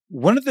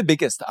One of the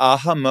biggest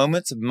aha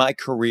moments of my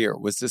career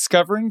was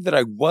discovering that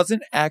I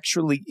wasn't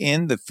actually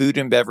in the food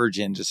and beverage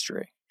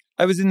industry.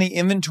 I was in the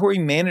inventory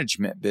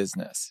management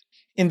business.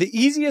 And the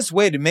easiest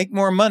way to make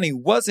more money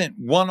wasn't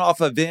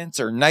one-off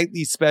events or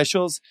nightly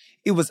specials.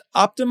 It was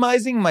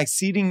optimizing my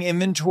seating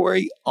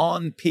inventory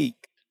on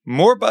peak.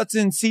 More butts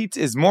in seats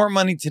is more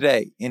money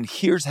today, and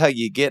here's how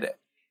you get it.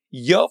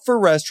 Yelp for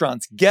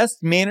Restaurants Guest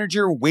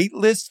Manager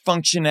Waitlist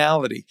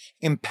functionality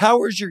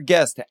empowers your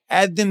guests to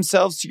add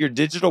themselves to your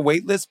digital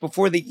waitlist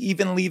before they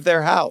even leave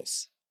their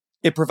house.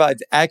 It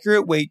provides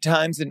accurate wait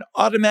times and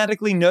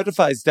automatically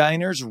notifies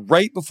diners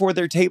right before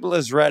their table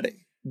is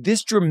ready.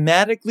 This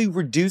dramatically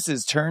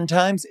reduces turn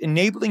times,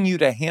 enabling you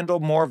to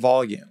handle more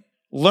volume.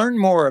 Learn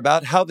more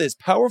about how this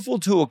powerful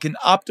tool can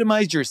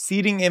optimize your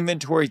seating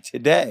inventory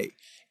today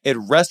at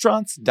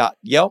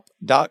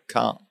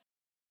restaurants.yelp.com.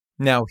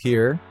 Now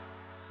here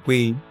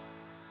we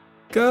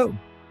go.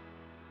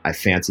 I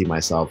fancy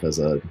myself as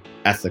an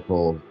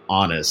ethical,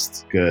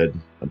 honest, good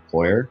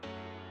employer,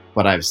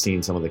 but I've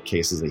seen some of the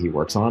cases that he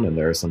works on, and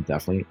there are some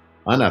definitely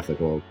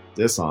unethical,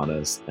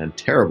 dishonest, and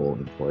terrible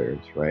employers,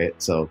 right?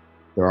 So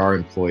there are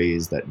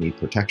employees that need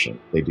protection.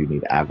 They do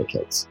need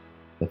advocates.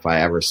 If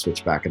I ever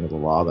switch back into the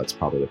law, that's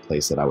probably the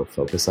place that I would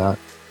focus at,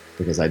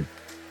 because I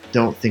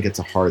don't think it's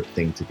a hard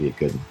thing to be a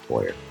good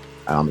employer.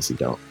 I honestly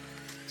don't.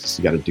 Just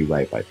you got to do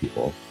right by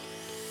people.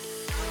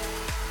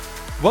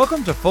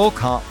 Welcome to Full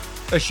Comp,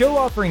 a show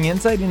offering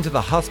insight into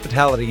the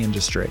hospitality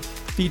industry,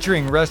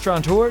 featuring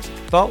restaurateurs,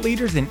 thought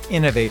leaders, and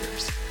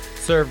innovators.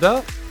 Served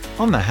up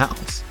on the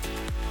house.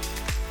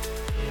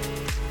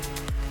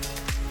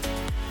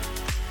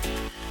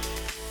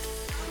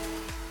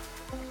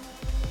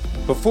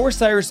 Before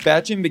Cyrus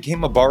Batchin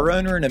became a bar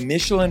owner and a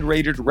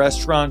Michelin-rated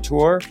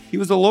restaurateur, he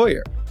was a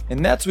lawyer.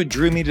 And that's what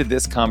drew me to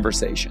this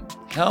conversation.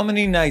 How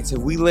many nights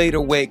have we laid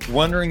awake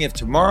wondering if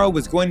tomorrow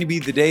was going to be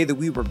the day that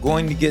we were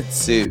going to get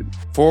sued?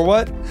 For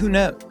what? Who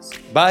knows?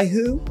 By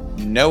who?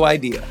 No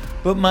idea.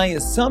 But my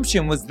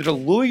assumption was that a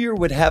lawyer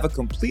would have a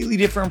completely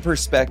different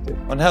perspective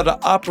on how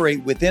to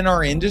operate within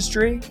our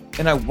industry,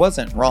 and I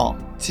wasn't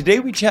wrong. Today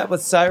we chat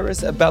with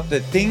Cyrus about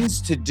the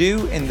things to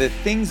do and the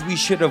things we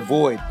should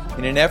avoid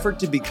in an effort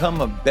to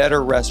become a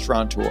better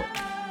restaurateur.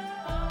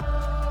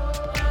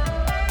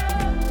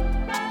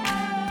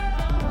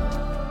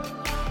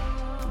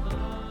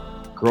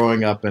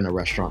 Growing up in a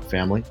restaurant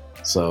family,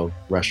 so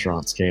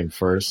restaurants came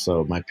first.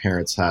 So my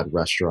parents had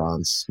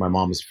restaurants. My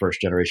mom was a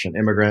first-generation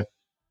immigrant.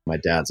 My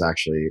dad's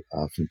actually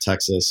from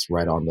Texas,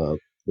 right on the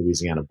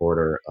Louisiana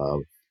border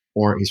of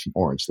Orange. He's from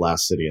Orange,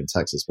 last city in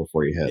Texas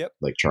before you hit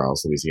Lake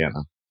Charles,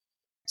 Louisiana.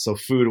 So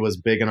food was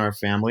big in our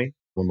family.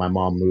 When my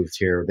mom moved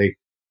here, they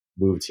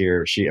moved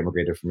here. She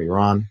immigrated from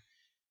Iran.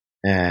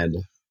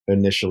 And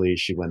initially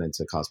she went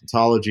into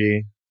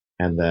cosmetology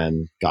and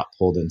then got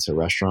pulled into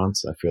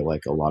restaurants. I feel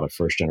like a lot of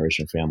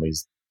first-generation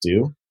families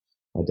do.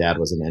 My dad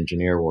was an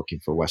engineer working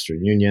for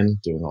Western Union,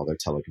 doing all their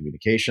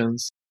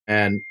telecommunications.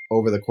 And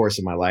over the course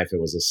of my life, it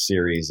was a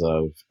series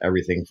of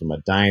everything from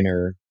a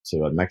diner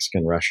to a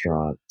Mexican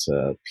restaurant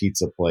to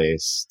pizza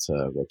place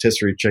to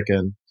rotisserie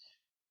chicken.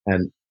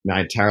 And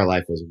my entire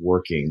life was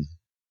working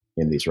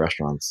in these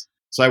restaurants.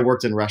 So I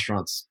worked in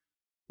restaurants,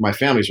 my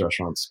family's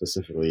restaurants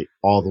specifically,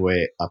 all the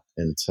way up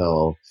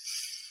until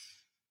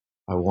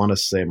I want to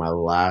say my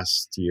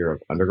last year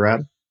of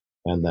undergrad.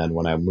 And then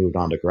when I moved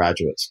on to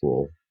graduate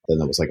school, then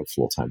it was like a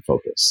full-time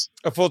focus.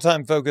 A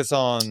full-time focus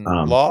on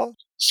law?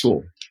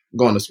 School,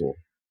 going to school.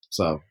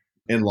 So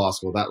in law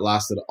school, that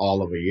lasted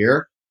all of a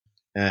year.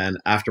 And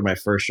after my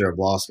first year of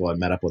law school, I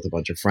met up with a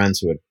bunch of friends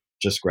who had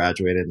just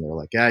graduated. And they were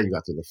like, yeah, you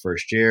got through the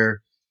first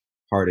year,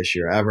 hardest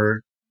year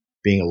ever.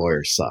 Being a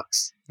lawyer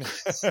sucks.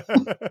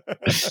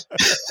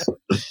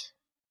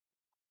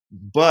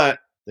 But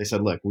they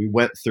said, look, we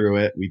went through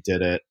it. We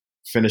did it.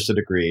 Finished a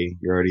degree.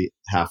 You're already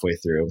halfway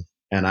through.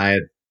 And I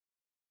had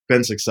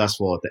been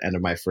successful at the end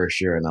of my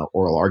first year in an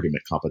oral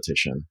argument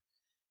competition.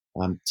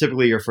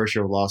 Typically, your first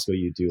year of law school,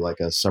 you do like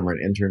a summer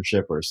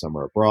internship or a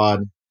summer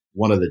abroad.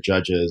 One of the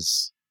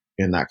judges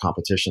in that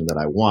competition that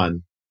I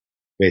won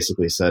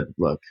basically said,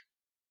 look,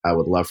 I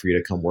would love for you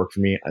to come work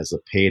for me as a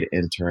paid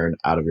intern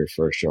out of your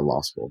first year of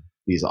law school.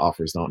 These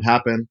offers don't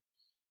happen.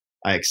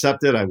 I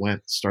accepted. I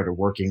went, started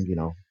working,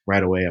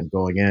 right away. I'm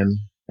going in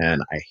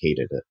and I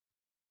hated it.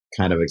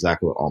 Kind of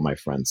exactly what all my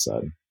friends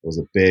said. It was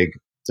a big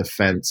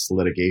defense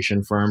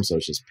litigation firm. So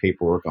it's just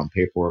paperwork on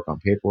paperwork on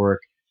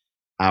paperwork,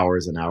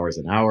 hours and hours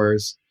and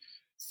hours,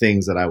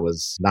 things that I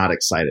was not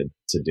excited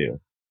to do.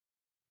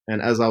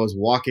 And as I was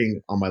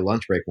walking on my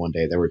lunch break one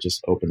day, they were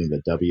just opening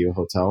the W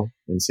Hotel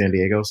in San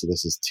Diego. So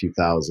this is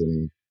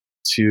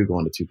 2002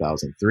 going to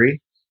 2003.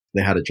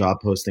 They had a job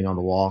posting on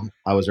the wall.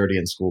 I was already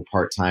in school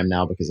part-time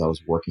now because I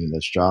was working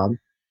this job.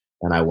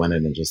 And I went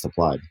in and just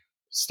applied.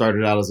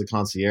 Started out as a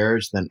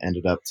concierge, then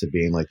ended up to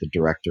being like the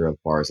director of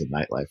bars and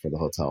nightlife for the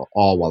hotel,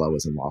 all while I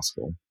was in law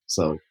school.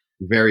 So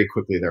very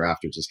quickly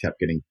thereafter, just kept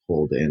getting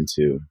pulled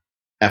into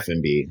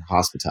F&B,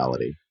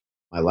 hospitality.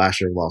 My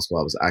last year of law school,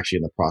 I was actually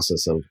in the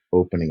process of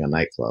opening a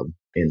nightclub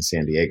in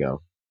San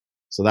Diego.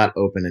 So that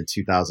opened in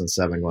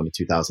 2007, going to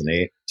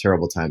 2008.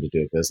 Terrible time to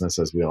do a business,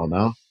 as we all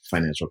know,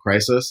 financial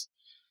crisis.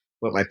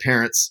 But my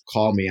parents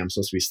call me. I'm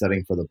supposed to be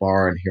studying for the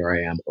bar, and here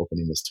I am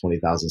opening this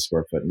 20,000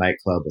 square foot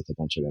nightclub with a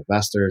bunch of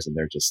investors. And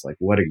they're just like,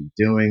 what are you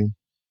doing?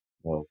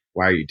 Well,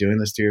 why are you doing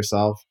this to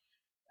yourself?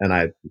 And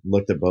I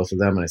looked at both of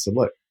them and I said,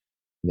 look,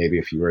 maybe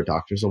if you were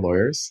doctors or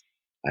lawyers,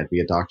 I'd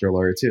be a doctor or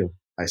lawyer too.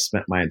 I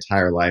spent my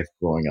entire life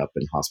growing up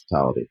in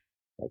hospitality.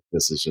 Like,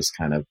 this is just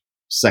kind of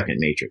second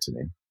nature to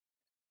me.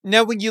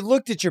 Now, when you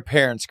looked at your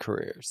parents'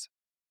 careers,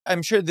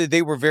 I'm sure that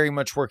they were very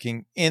much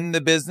working in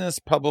the business,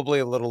 probably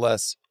a little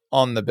less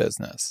on the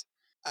business.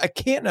 I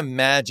can't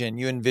imagine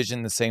you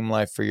envision the same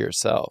life for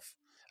yourself.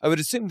 I would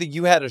assume that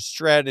you had a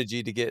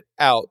strategy to get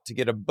out, to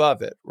get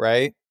above it,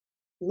 right?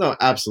 No,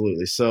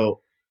 absolutely.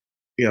 So,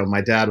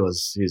 my dad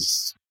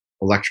he's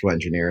electrical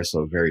engineer,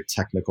 so very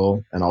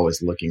technical and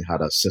always looking how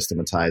to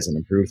systematize and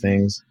improve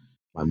things.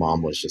 My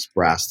mom was just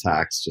brass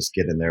tacks, just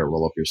get in there,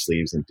 roll up your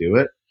sleeves and do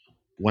it.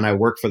 When I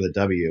worked for the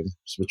W,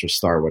 which was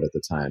Starwood at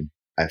the time,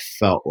 I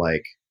felt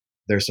like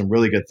there's some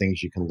really good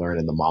things you can learn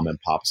in the mom and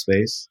pop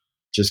space,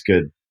 just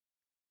good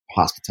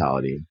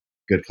hospitality,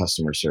 good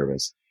customer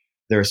service.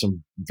 There are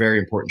some very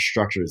important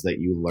structures that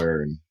you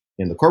learn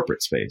in the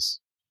corporate space.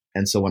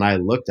 And so when I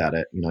looked at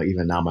it,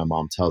 even now my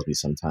mom tells me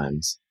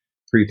sometimes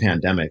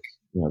pre-pandemic,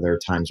 there are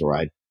times where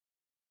I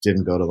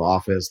didn't go to the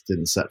office,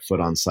 didn't set foot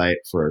on site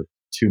for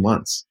 2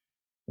 months.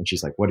 And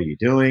she's like, what are you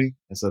doing?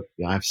 I said,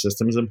 I have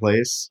systems in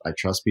place. I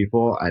trust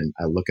people.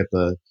 I look at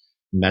the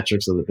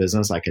metrics of the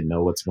business. I can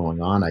know what's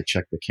going on. I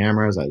check the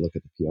cameras. I look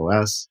at the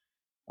POS.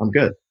 I'm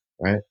good,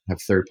 right? I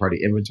have third-party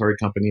inventory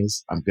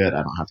companies. I'm good.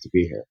 I don't have to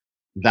be here.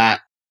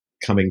 That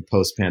coming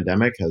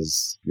post-pandemic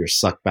you're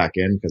sucked back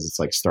in because it's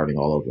like starting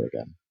all over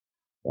again,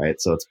 right?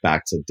 So it's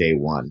back to day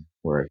one,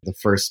 where the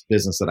first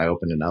business that I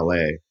opened in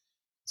LA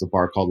is a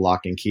bar called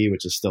Lock and Key,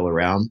 which is still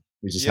around.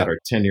 We just had our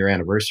 10-year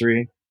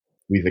anniversary.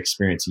 We've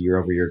experienced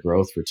year-over-year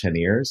growth for 10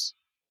 years.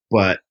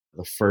 But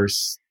the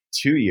first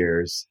 2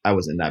 years, I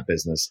was in that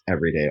business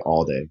every day,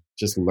 all day,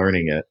 just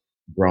learning it,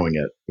 growing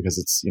it, because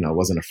it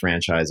wasn't a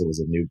franchise. It was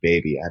a new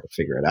baby. I had to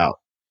figure it out.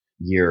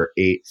 Year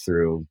 8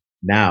 through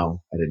now,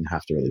 I didn't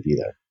have to really be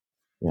there.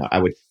 I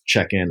would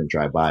check in and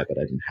drive by, but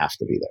I didn't have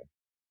to be there.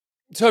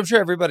 So I'm sure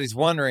everybody's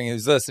wondering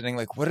who's listening,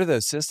 like, what are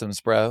those systems,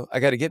 bro? I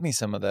got to get me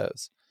some of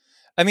those.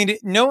 I mean,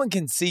 no one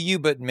can see you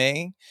but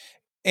me.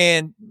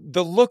 And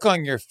the look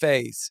on your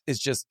face is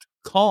just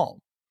calm.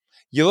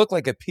 You look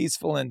like a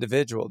peaceful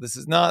individual. This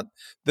is not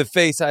the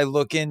face I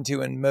look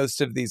into in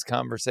most of these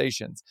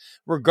conversations,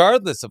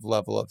 regardless of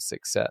level of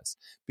success.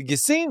 But you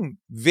seem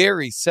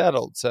very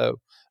settled. So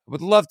I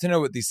would love to know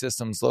what these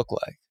systems look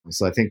like.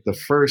 So I think the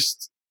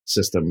first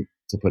system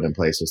to put in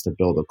place was to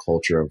build a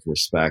culture of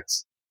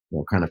respect,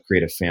 kind of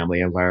create a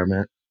family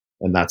environment.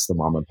 And that's the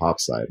mom and pop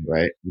side,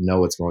 right? You know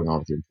what's going on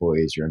with your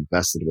employees. You're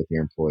invested with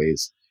your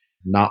employees.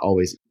 Not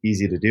always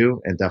easy to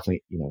do, and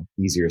definitely,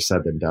 easier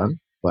said than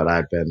done. But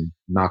I've been,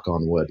 knock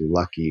on wood,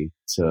 lucky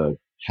to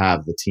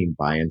have the team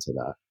buy into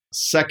that.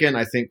 Second,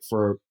 I think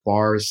for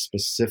bars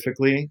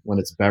specifically, when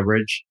it's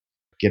beverage,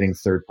 getting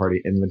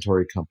third-party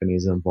inventory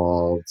companies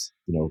involved,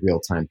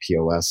 real-time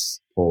POS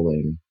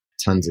polling,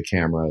 tons of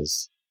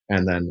cameras.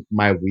 And then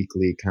my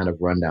weekly kind of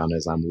rundown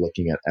is I'm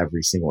looking at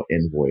every single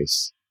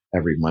invoice.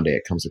 Every Monday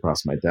it comes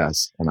across my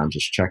desk and I'm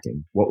just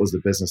checking. What was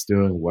the business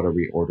doing? What are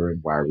we ordering?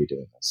 Why are we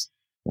doing this?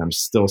 And I'm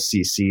still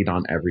CC'd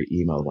on every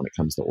email when it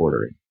comes to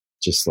ordering,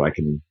 just so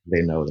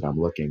they know that I'm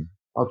looking.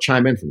 I'll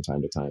chime in from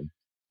time to time.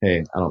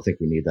 Hey, I don't think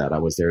we need that. I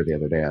was there the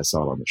other day. I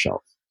saw it on the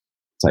shelf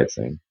type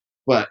thing.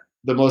 But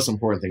the most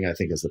important thing, I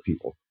think, is the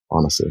people,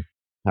 honestly,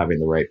 having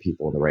the right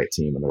people and the right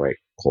team and the right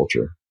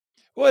culture.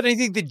 Well, and I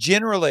think that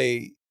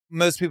generally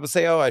most people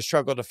say, I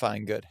struggle to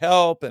find good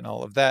help and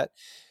all of that.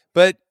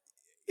 But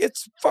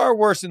it's far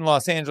worse in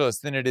Los Angeles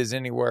than it is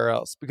anywhere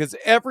else, because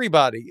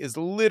everybody is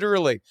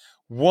literally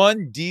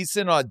one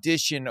decent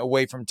audition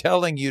away from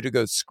telling you to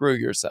go screw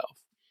yourself.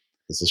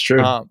 This is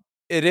true.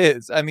 It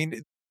is. I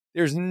mean,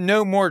 there's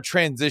no more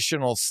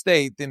transitional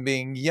state than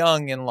being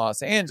young in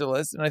Los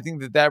Angeles. And I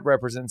think that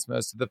represents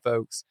most of the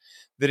folks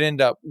that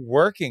end up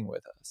working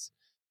with us.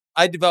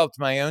 I developed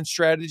my own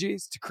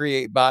strategies to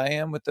create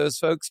buy-in with those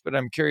folks, but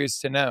I'm curious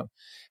to know,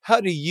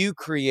 how do you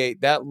create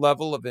that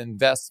level of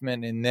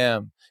investment in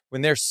them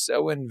when they're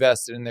so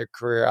invested in their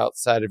career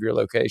outside of your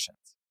locations?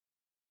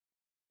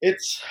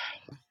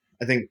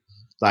 I think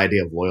the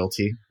idea of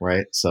loyalty,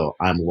 right? So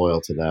I'm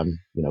loyal to them,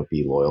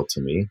 be loyal to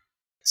me.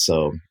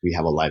 So we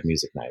have a live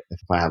music night.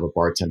 If I have a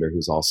bartender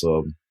who's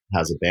also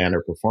has a band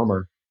or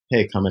performer,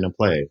 hey, come in and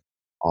play.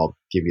 I'll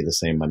give you the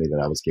same money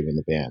that I was giving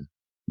the band.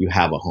 You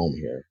have a home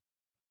here.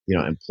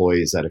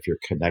 Employees that if you're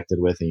connected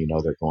with and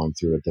they're going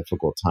through a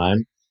difficult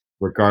time,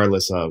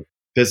 regardless of,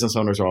 business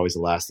owners are always the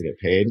last to get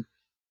paid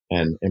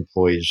and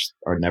employees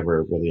are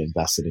never really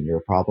invested in your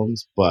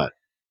problems, but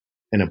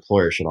an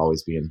employer should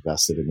always be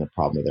invested in the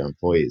problem of their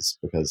employees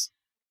because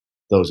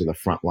those are the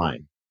front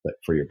line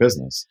for your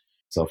business.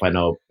 So if I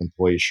know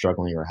employees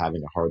struggling or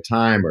having a hard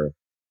time or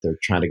they're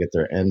trying to get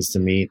their ends to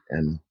meet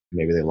and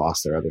maybe they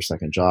lost their other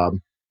second job,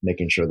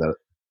 making sure that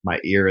My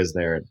ear is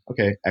there. And,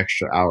 okay,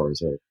 extra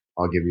hours, or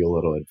I'll give you a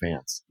little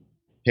advance.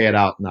 Pay it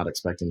out, not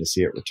expecting to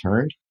see it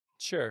returned.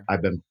 Sure.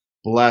 I've been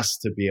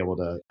blessed to be able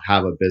to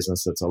have a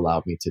business that's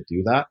allowed me to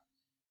do that.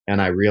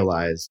 And I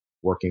realized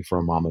working for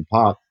a mom and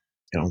pop,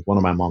 one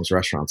of my mom's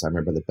restaurants, I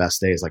remember the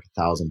best day is like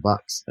 $1,000.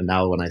 And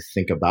now when I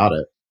think about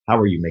it, how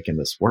are you making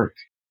this work?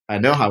 I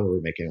know how we're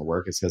making it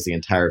work. It's because the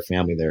entire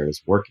family there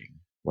is working,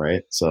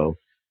 right? So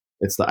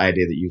it's the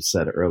idea that you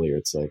said earlier.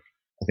 It's like,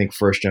 I think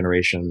first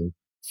generation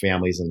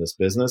families in this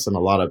business and a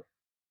lot of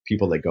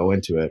people that go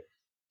into it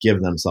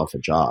give themselves a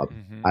job.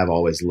 Mm-hmm. I've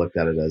always looked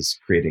at it as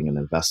creating an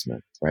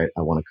investment, right?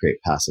 I want to create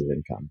passive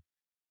income.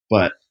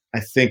 But I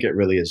think it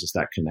really is just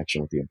that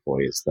connection with the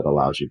employees that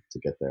allows you to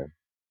get there.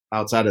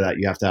 Outside of that,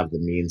 you have to have the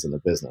means in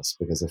the business,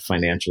 because if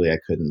financially I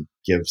couldn't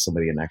give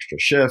somebody an extra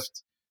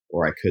shift,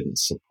 or I couldn't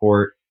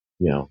support,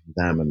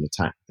 them in the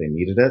time they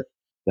needed it,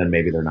 then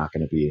maybe they're not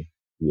going to be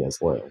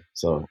as loyal.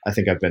 So I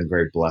think I've been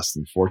very blessed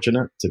and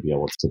fortunate to be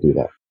able to do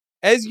that.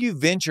 As you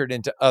ventured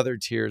into other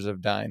tiers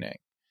of dining,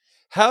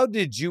 how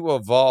did you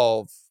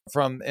evolve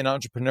from an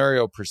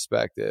entrepreneurial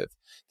perspective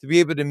to be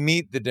able to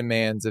meet the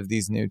demands of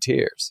these new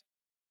tiers?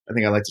 I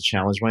think I like to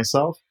challenge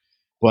myself,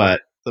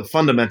 but the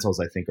fundamentals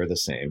I think are the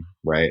same,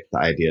 right? The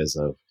ideas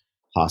of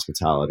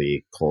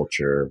hospitality,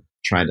 culture,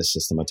 trying to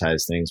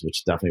systematize things,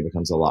 which definitely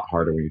becomes a lot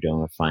harder when you're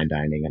dealing with fine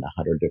dining and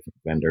 100 different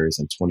vendors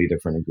and 20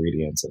 different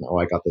ingredients. And,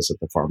 I got this at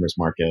the farmer's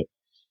market.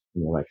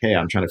 And you're like, hey,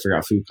 I'm trying to figure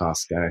out food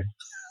costs, guy.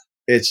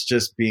 It's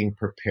just being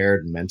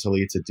prepared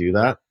mentally to do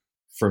that.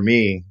 For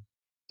me,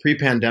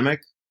 pre-pandemic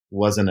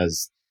wasn't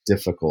as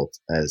difficult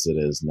as it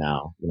is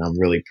now. I'm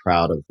really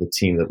proud of the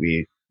team that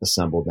we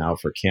assembled now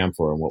for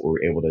Camphor and what we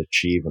were able to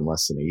achieve in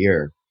less than a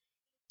year.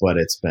 But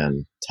it's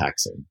been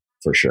taxing,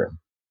 for sure.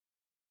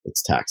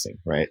 It's taxing,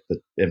 right? The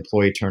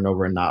employee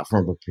turnover, not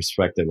from a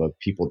perspective of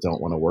people don't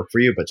want to work for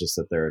you, but just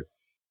that they're,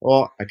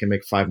 I can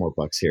make $5 more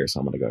here, so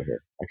I'm going to go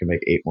here. I can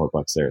make $8 more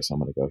there, so I'm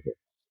going to go here,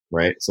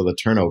 right? So the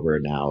turnover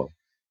now,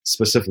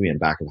 specifically in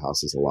back of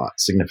house, is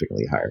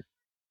significantly higher.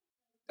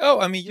 Oh,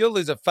 I mean, you'll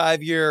lose a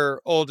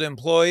 5-year-old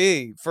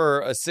employee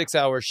for a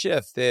 6-hour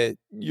shift that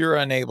you're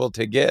unable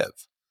to give.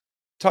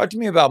 Talk to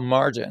me about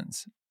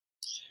margins.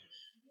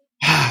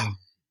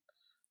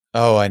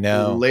 Oh, I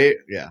know.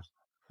 Yeah.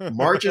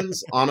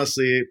 Margins,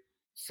 honestly,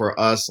 for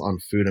us on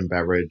food and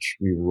beverage,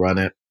 we run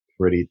it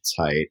pretty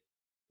tight.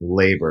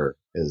 Labor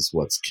is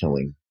what's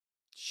killing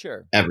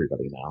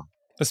everybody now.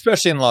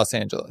 Especially in Los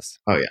Angeles.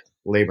 Oh, yeah.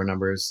 Labor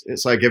numbers.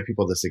 So I give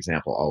people this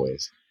example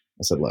always.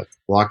 I said, look,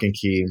 Lock and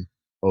Key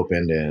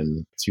opened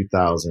in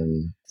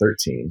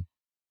 2013.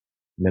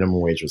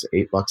 Minimum wage was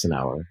 $8 an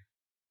hour.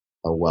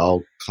 A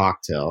well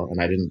cocktail,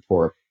 and I didn't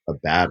pour a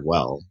bad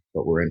well,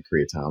 but we're in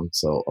Koreatown,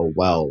 so a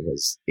well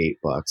was $8.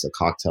 A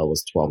cocktail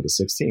was 12 to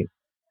 16.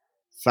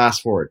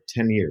 Fast forward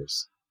 10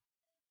 years,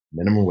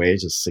 minimum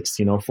wage is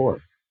 $16.04.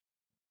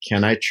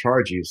 Can I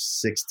charge you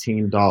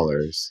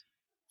 $16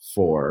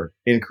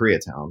 in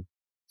Koreatown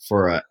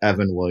for a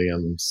Evan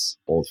Williams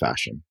old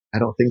fashioned? I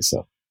don't think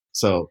so.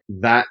 So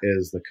that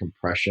is the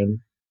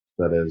compression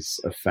that is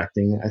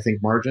affecting, I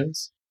think,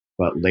 margins.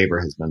 But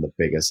labor has been the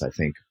biggest, I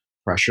think,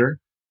 pressure.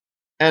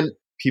 And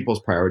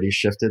people's priorities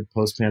shifted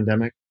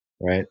post-pandemic,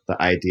 right?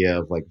 The idea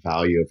of like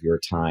value of your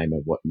time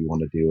and what you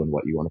want to do and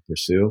what you want to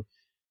pursue.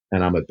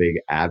 And I'm a big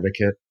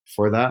advocate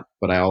for that.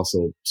 But I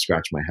also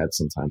scratch my head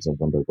sometimes and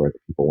wonder where the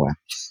people went.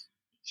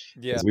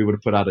 Yeah. We would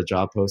have put out a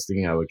job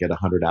posting, I would get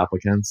 100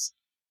 applicants.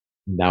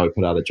 Now we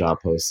put out a job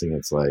posting,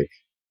 it's like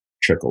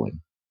trickles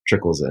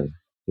in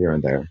here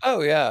and there.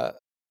 Oh, yeah.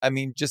 I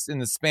mean, just in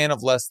the span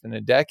of less than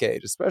a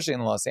decade, especially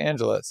in Los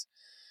Angeles,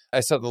 I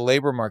saw the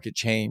labor market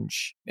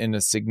change in a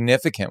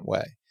significant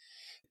way.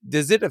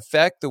 Does it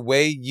affect the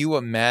way you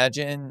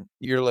imagine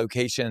your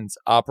locations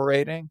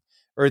operating,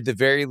 or at the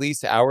very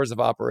least, hours of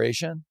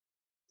operation?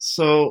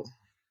 So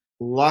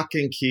Lock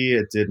and Key,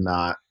 it did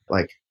not.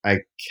 Like, I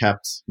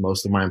kept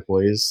most of my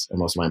employees, and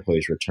most of my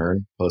employees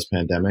returned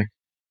post-pandemic.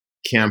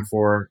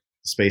 Camphor,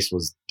 space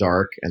was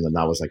dark, and then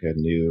that was like a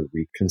new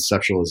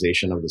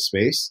reconceptualization of the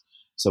space.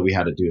 So we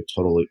had to do a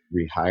total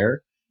rehire.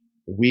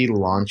 We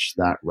launched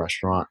that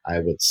restaurant, I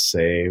would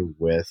say,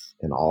 with,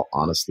 in all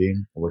honesty,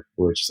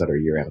 we're just at our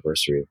year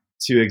anniversary,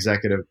 two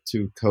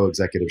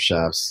co-executive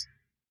chefs,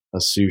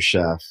 a sous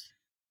chef,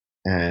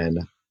 and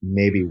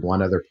maybe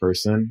one other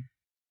person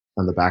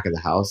on the back of the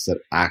house that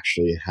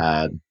actually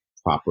had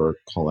proper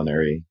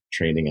culinary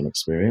training and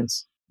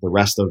experience. The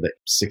rest of the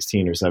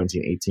 16 or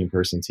 17, 18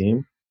 person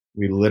team,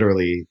 we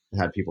literally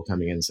had people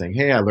coming in saying,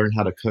 hey, I learned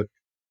how to cook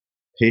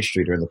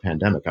pastry during the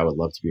pandemic. I would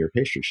love to be your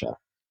pastry chef.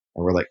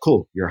 And we're like,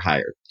 cool, you're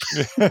hired.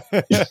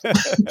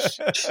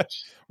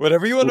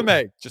 Whatever you want to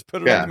make, just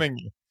put it on the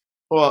menu.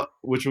 Well,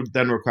 which would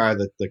then require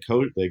the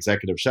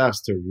executive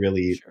chefs to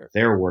really,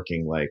 they're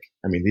working like,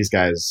 I mean, these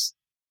guys,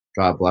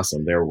 God bless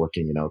them, they're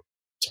working,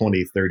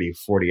 20, 30,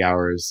 40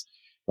 hours,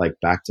 like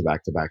back to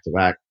back to back to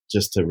back,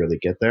 just to really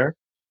get there.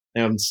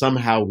 And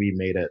somehow we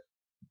made it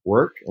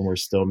work, and we're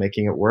still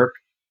making it work.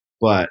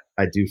 But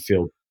I do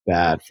feel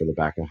bad for the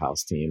back of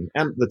house team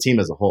and the team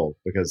as a whole,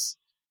 because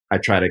I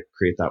try to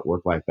create that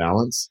work-life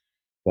balance.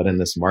 But in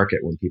this market,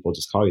 when people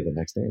just call you the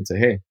next day and say,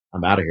 hey,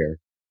 I'm out of here,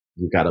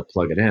 you've got to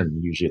plug it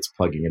in. Usually it's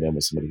plugging it in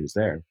with somebody who's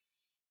there.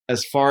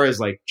 As far as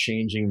like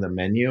changing the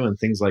menu and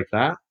things like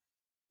that,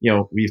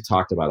 we've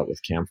talked about it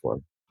with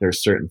Camphor.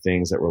 There's certain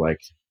things that we're like,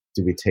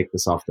 do we take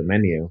this off the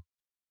menu?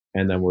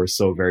 And then we're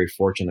so very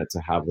fortunate to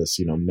have this,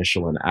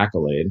 Michelin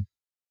accolade.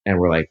 And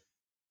we're like,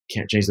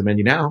 can't change the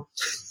menu now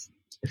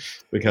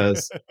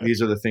because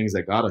these are the things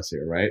that got us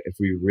here, right? If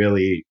we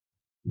really,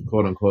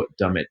 quote unquote,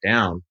 dumb it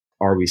down,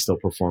 are we still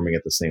performing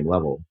at the same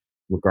level,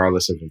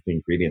 regardless of if the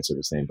ingredients are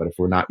the same? But if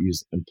we're not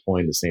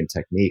employing the same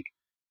technique,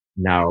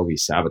 now are we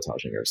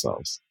sabotaging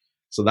ourselves?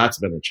 So that's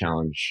been a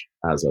challenge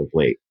as of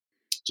late.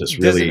 Does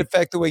it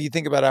affect the way you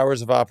think about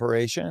hours of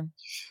operation?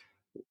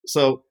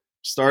 So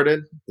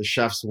the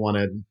chefs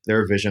wanted,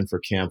 their vision for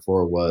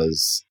Camphor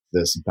was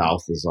this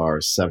Balthazar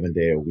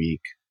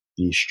 7-day-a-week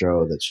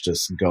bistro that's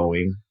just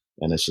going,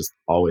 and it's just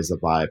always a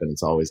vibe and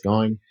it's always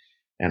going.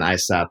 And I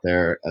sat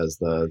there as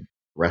the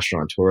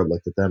restaurateur,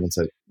 looked at them and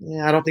said,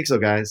 yeah, I don't think so,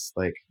 guys.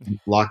 Like,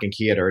 Lock and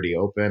Key had already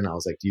opened. I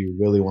was like, do you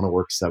really want to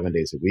work 7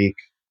 days a week?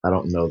 I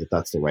don't know that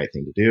that's the right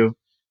thing to do.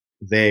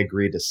 They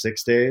agreed to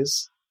 6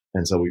 days.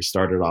 And so we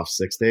started off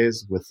 6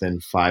 days. Within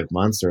 5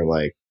 months, they're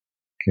like,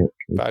 can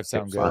 5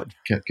 sound good.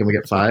 Can we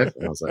get 5?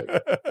 And I was like,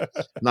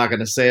 I'm not going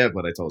to say it,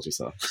 but I told you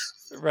so.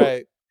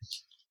 Right.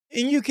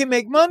 And you can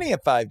make money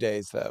at 5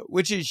 days, though,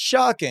 which is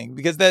shocking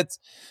because that's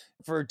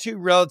for two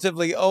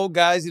relatively old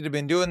guys that have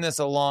been doing this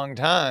a long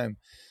time.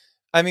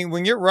 I mean,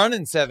 when you're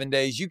running 7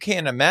 days, you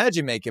can't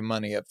imagine making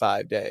money at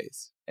 5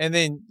 days. And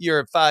then you're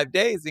at 5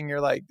 days and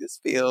you're like, this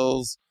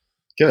feels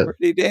good,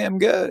 pretty damn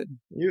good.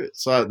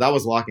 So that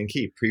was Lock and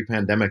Key.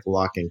 Pre-pandemic,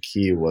 Lock and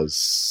Key was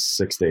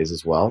 6 days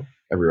as well.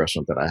 Every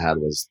restaurant that I had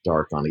was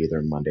dark on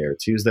either Monday or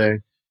Tuesday,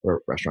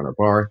 or restaurant or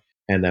bar.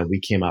 And then we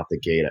came out the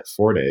gate at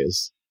 4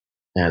 days,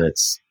 and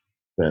it's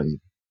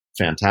been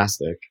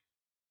fantastic.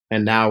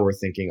 And now we're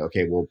thinking,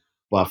 okay, we'll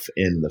buff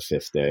in the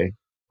 5th day,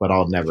 but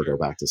I'll never go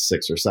back to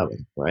 6 or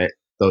 7, right?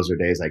 Those are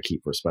days I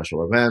keep for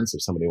special events.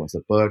 If somebody wants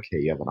to book, hey,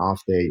 you have an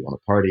off day, you want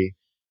to party,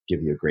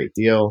 give you a great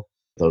deal.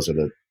 Those are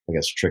the, I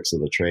guess, tricks of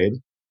the trade.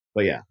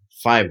 But yeah,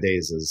 5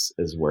 days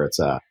is where it's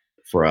at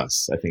for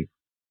us. I think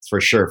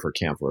for sure for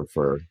Camphor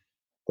for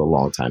the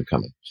long time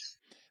coming.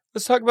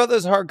 Let's talk about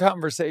those hard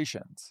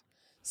conversations.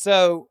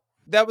 So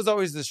that was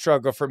always the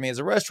struggle for me as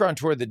a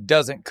restaurateur that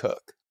doesn't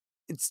cook.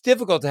 It's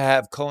difficult to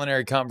have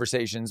culinary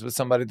conversations with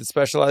somebody that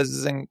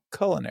specializes in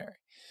culinary.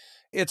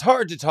 It's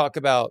hard to talk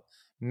about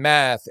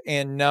math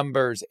and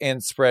numbers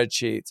and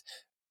spreadsheets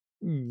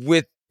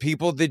with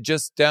people that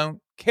just don't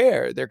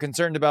care. They're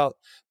concerned about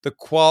the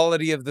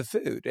quality of the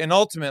food. And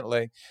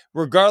ultimately,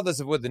 regardless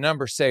of what the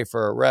numbers say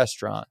for a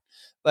restaurant,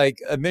 like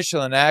a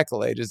Michelin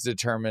accolade is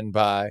determined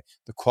by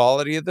the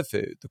quality of the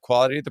food, the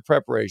quality of the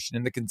preparation,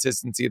 and the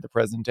consistency of the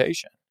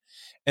presentation.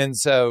 And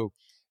so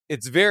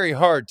it's very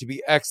hard to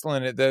be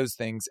excellent at those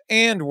things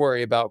and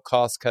worry about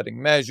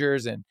cost-cutting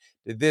measures and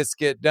did this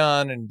get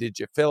done and did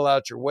you fill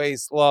out your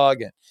waste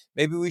log and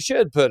maybe we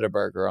should put a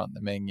burger on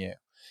the menu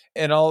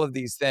and all of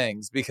these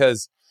things,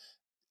 because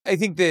I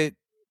think that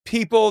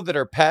people that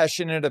are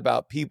passionate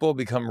about people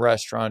become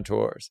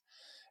restaurateurs,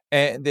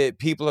 and that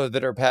people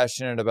that are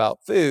passionate about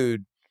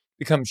food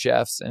become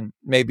chefs and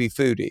maybe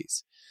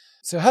foodies.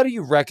 So how do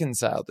you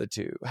reconcile the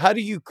two? How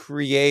do you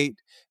create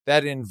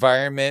that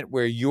environment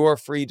where you're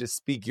free to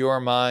speak your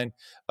mind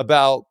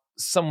about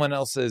someone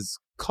else's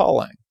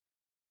calling?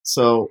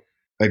 So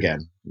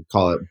again, we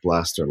call it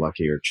blessed or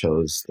lucky or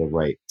chose the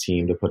right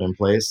team to put in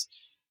place.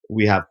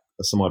 We have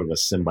somewhat of a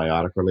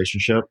symbiotic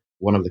relationship.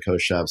 One of the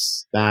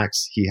co-chefs,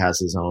 Max, he has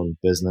his own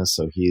business,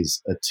 so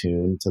he's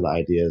attuned to the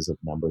ideas of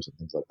numbers and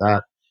things like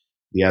that.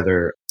 The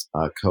other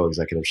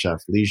co-executive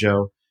chef,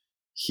 Lijo,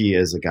 he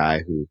is a guy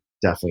who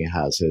definitely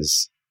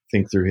has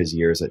think through his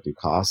years at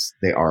Ducasse.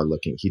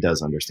 He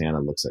does understand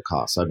and looks at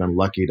costs. So I've been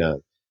lucky to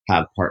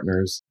have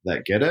partners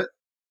that get it,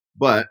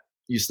 but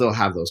you still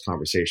have those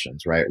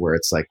conversations, right? Where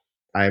it's like,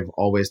 I've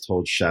always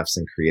told chefs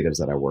and creatives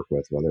that I work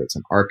with, whether it's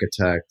an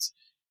architect,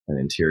 an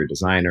interior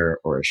designer,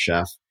 or a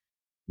chef,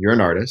 you're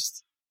an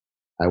artist.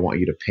 I want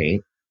you to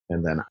paint,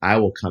 and then I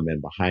will come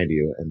in behind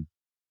you and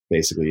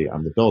basically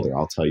I'm the builder.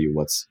 I'll tell you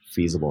what's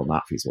feasible and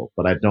not feasible,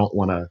 but I don't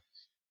want to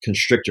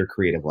constrict your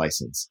creative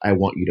license. I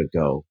want you to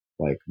go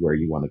like where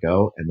you want to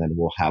go, and then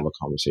we'll have a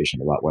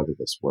conversation about whether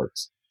this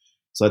works.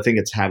 So I think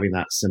it's having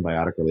that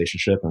symbiotic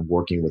relationship and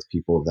working with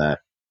people that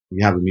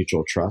you have a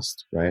mutual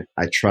trust, right?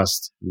 I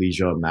trust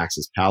Lijo and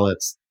Max's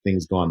palates.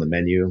 Things go on the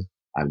menu.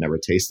 I've never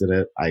tasted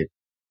it. I'd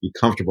be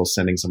comfortable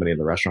sending somebody in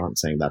the restaurant and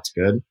saying that's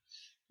good.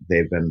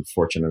 They've been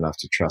fortunate enough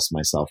to trust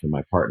myself and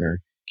my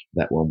partner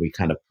that when we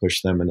kind of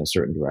push them in a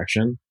certain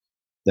direction,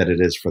 that it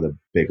is for the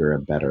bigger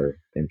and better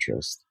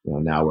interest.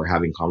 Now we're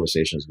having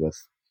conversations with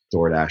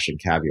DoorDash and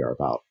Caviar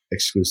about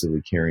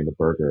exclusively carrying the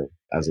burger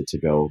as a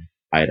to-go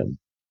item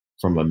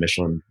from a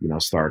Michelin,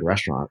 starred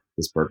restaurant.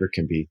 This burger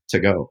can be to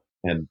go.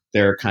 And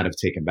they're kind of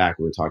taken back.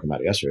 We were talking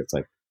about it yesterday. It's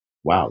like,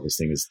 wow, this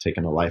thing is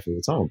taking a life of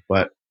its own,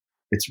 but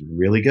it's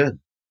really good.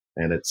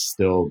 And it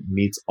still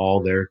meets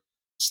all their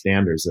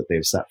standards that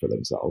they've set for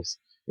themselves.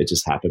 It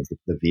just happens that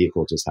the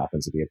vehicle just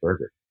happens to be a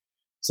burger.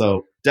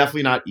 So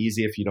definitely not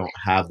easy if you don't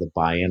have the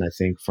buy-in, I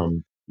think,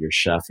 from your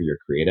chef or your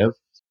creative.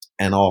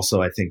 And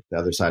also, I think the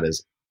other side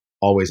is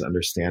always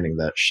understanding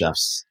that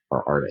chefs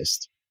are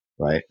artists,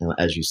 right? And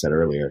as you said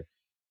earlier,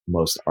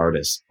 most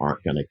artists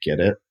aren't going to get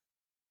it.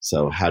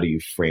 So how do you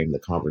frame the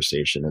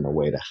conversation in a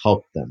way to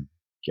help them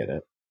get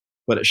it?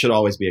 But it should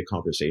always be a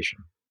conversation,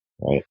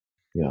 right?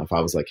 You know, if I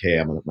was like,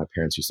 hey, my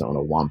parents used to own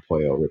a Juan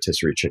Pollo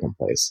rotisserie chicken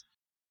place,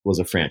 it was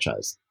a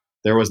franchise.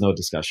 There was no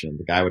discussion.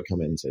 The guy would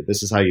come in and say,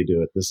 this is how you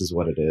do it. This is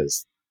what it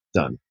is.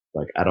 Done.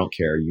 Like, I don't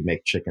care. You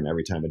make chicken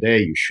every time of day.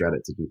 You shred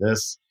it to do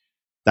this.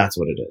 That's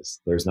what it is.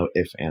 There's no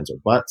ifs, ands, or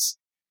buts.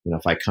 You know,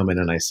 if I come in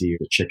and I see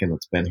the chicken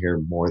that's been here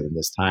more than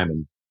this time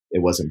and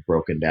it wasn't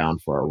broken down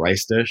for a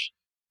rice dish,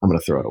 I'm going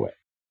to throw it away.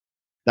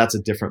 That's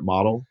a different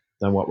model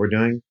than what we're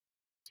doing.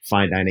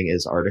 Fine dining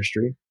is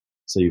artistry.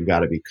 So you've got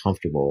to be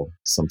comfortable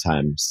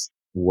sometimes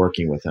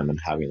working with them and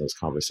having those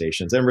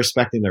conversations and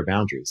respecting their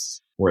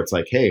boundaries, where it's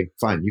like, hey,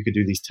 fine, you could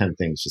do these 10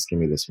 things. Just give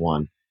me this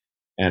one.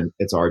 And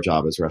it's our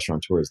job as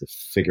restaurateurs to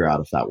figure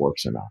out if that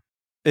works or not.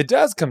 It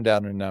does come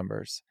down to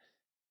numbers.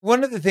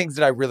 One of the things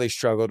that I really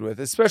struggled with,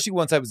 especially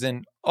once I was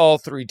in all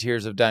three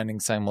tiers of dining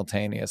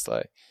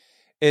simultaneously,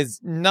 is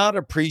not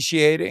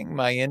appreciating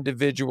my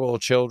individual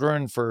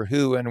children for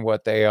who and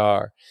what they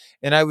are.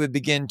 And I would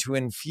begin to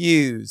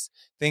infuse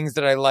things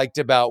that I liked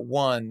about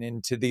one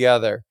into the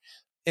other.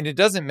 And it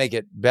doesn't make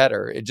it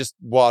better. It just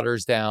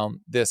waters down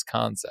this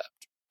concept.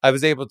 I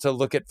was able to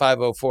look at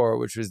 504,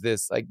 which was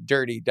this like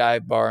dirty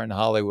dive bar in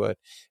Hollywood.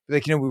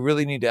 Like, we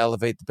really need to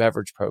elevate the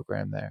beverage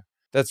program there.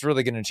 That's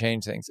really going to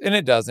change things. And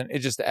it doesn't. It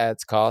just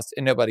adds cost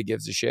and nobody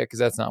gives a shit because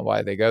that's not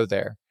why they go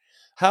there.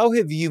 How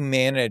have you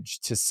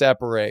managed to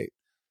separate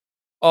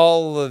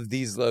all of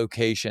these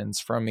locations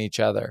from each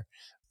other,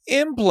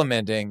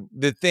 implementing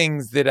the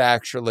things that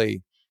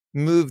actually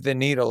move the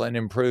needle and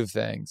improve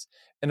things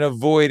and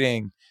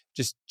avoiding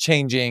just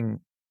changing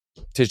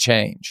to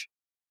change?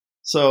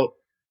 So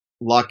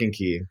Lock and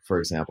Key, for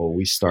example,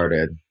 we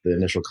started the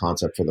initial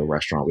concept for the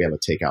restaurant. We have a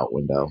takeout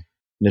window.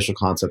 Initial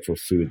concept for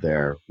food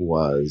there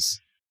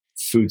was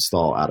food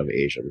stall out of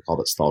Asia. We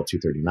called it Stall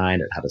 239.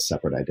 It had a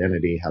separate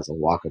identity, has a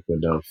walk-up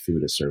window.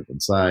 Food is served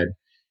inside.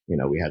 You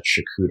know, we had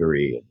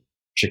charcuterie and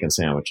chicken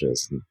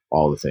sandwiches and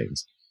all the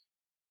things.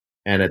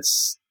 And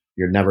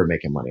you're never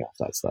making money off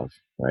that stuff,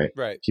 right?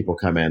 Right. People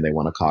come in, they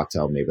want a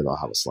cocktail, maybe they'll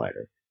have a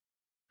slider.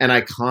 And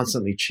I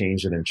constantly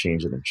change it and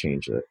change it and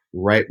change it.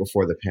 Right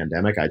before the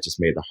pandemic, I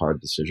just made the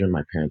hard decision.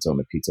 My parents owned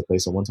a pizza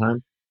place at one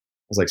time.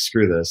 I was like,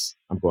 screw this.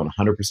 I'm going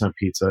 100%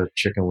 pizza,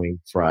 chicken wing,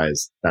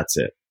 fries. That's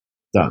it.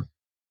 Done.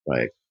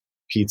 Like,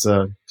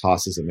 pizza,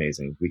 cost is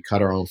amazing. We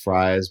cut our own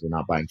fries. We're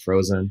not buying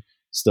frozen.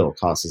 Still,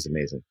 cost is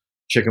amazing.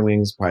 Chicken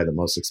wings, probably the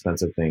most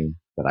expensive thing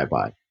that I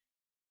buy.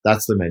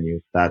 That's the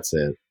menu. That's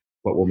it.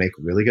 But we'll make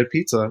really good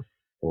pizza.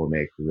 We'll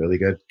make really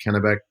good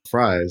Kennebec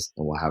fries.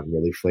 And we'll have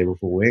really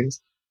flavorful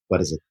wings.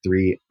 But it's a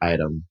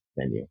 3-item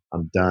menu.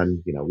 I'm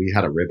done. You know, we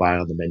had a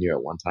ribeye on the menu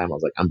at one time. I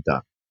was like, I'm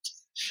done.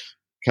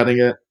 Cutting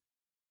it.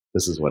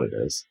 This is what it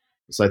is.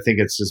 So I think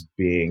it's just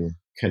being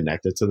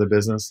connected to the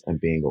business and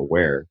being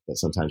aware that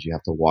sometimes you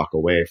have to walk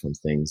away from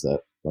things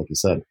that, like you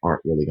said,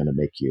 aren't really going to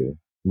make you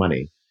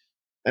money.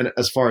 And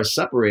as far as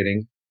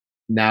separating,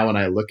 now when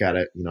I look at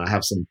it, you know, I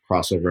have some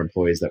crossover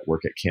employees that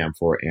work at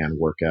Camphor and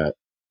work at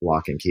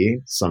Lock and Key.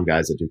 Some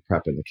guys that do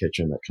prep in the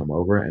kitchen that come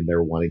over and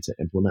they're wanting to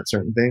implement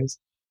certain things.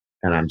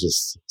 And I'm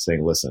just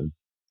saying, listen,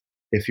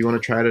 if you want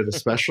to try it at a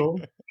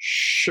special,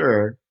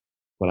 sure.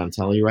 But I'm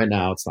telling you right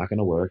now, it's not going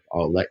to work.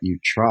 I'll let you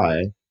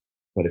try.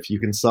 But if you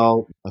can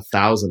sell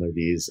 1,000 of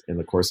these in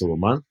the course of a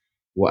month,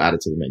 we'll add it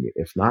to the menu.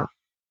 If not,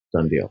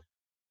 done deal.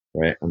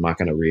 Right? I'm not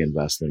going to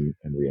reinvest and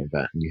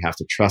reinvent. And you have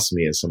to trust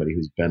me as somebody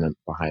who's been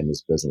behind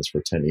this business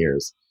for 10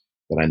 years,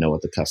 that I know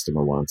what the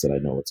customer wants, that I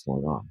know what's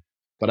going on.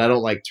 But I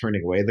don't like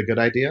turning away the good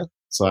idea,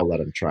 so I'll let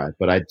them try.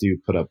 But I do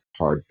put up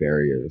hard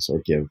barriers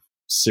or give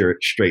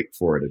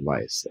straightforward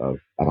advice of,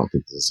 I don't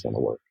think this is going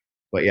to work.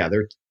 But yeah,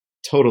 they're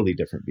totally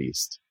different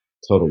beast.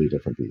 Totally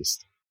different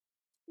beast.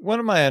 One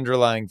of my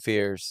underlying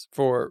fears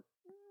for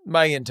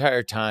my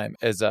entire time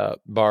as a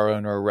bar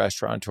owner or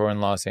restaurateur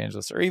in Los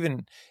Angeles, or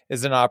even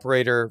as an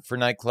operator for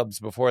nightclubs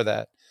before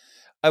that,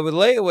 I would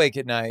lay awake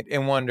at night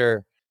and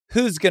wonder,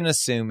 who's going to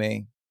sue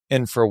me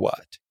and for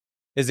what?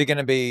 Is it going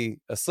to be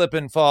a slip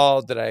and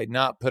fall? Did I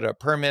not put a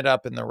permit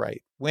up in the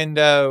right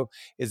window?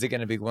 Is it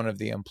going to be one of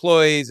the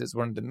employees? Is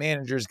one of the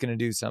managers going to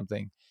do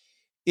something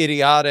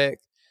idiotic?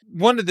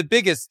 One of the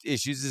biggest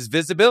issues is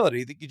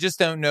visibility, that you just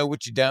don't know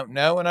what you don't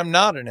know. And I'm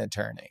not an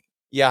attorney.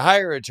 You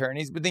hire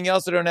attorneys, but then you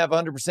also don't have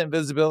 100%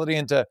 visibility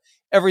into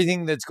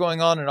everything that's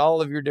going on in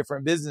all of your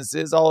different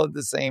businesses all at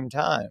the same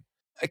time.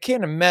 I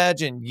can't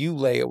imagine you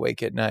lay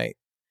awake at night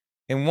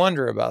and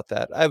wonder about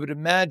that. I would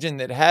imagine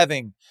that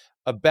having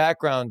a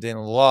background in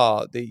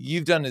law, that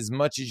you've done as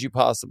much as you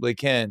possibly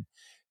can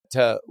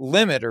to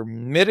limit or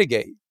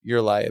mitigate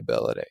your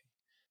liability.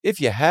 If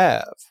you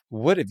have,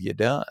 what have you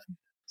done?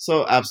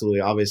 So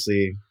absolutely,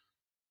 obviously,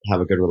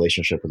 have a good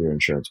relationship with your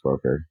insurance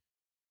broker.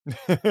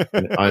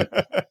 And I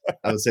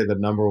would say the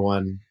number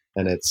one,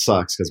 and it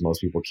sucks because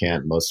most people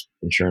can't, most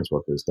insurance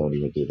workers don't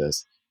even do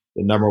this.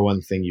 The number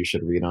one thing you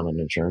should read on an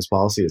insurance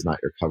policy is not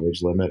your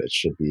coverage limit. It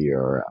should be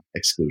your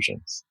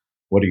exclusions.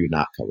 What are you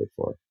not covered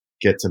for?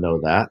 Get to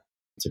know that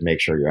to make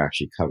sure you're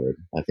actually covered.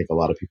 I think a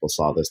lot of people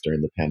saw this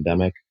during the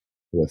pandemic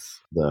with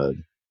the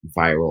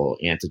viral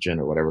antigen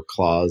or whatever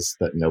clause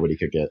that nobody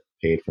could get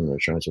paid from their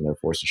insurance when they're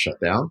forced to shut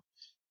down.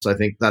 So I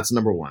think that's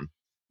number one.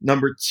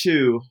 Number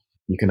two,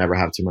 you can never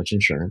have too much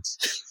insurance.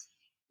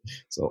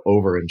 So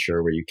over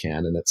insure where you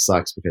can, and it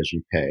sucks because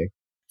you pay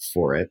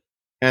for it.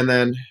 And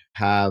then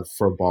have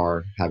for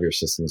bar, have your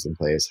systems in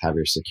place, have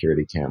your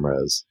security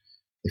cameras.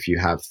 If you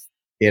have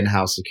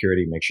in-house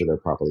security, make sure they're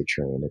properly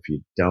trained. If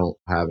you don't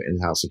have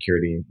in-house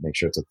security, make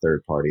sure it's a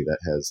third party that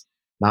has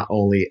not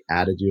only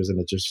added you as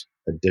an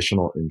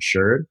additional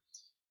insured,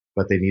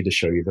 but they need to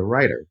show you the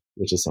rider,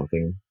 which is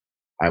something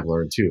I've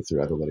learned too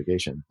through other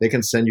litigation. They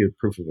can send you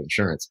proof of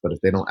insurance, but if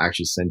they don't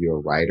actually send you a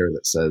rider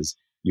that says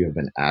you have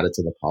been added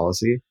to the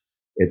policy,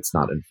 it's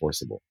not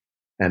enforceable.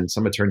 And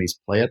some attorneys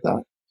play at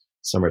that.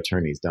 Some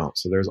attorneys don't.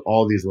 So there's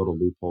all these little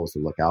loopholes to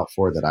look out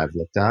for that I've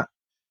looked at.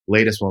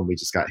 Latest one we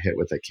just got hit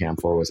with at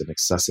Cam4 was an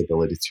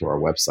accessibility to our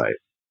website,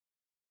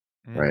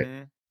 right?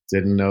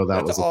 Didn't know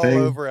that was a all thing.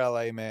 All over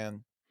LA,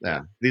 man.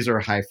 Yeah. These are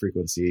high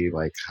frequency,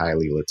 like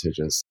highly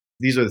litigious.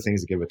 These are the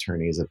things that give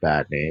attorneys a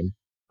bad name.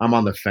 I'm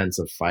on the fence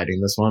of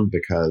fighting this one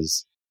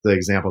because the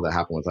example that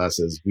happened with us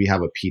is we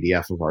have a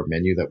PDF of our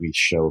menu that we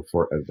show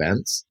for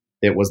events.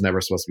 It was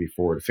never supposed to be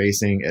forward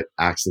facing. It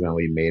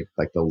accidentally made,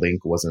 like, the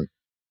link wasn't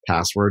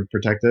password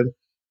protected.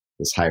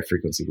 This high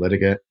frequency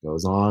litigant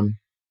goes on,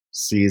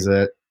 sees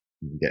it,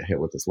 and get hit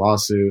with this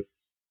lawsuit.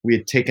 We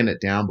had taken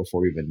it down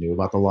before we even knew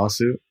about the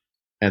lawsuit.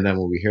 And then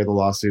when we hear the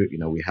lawsuit,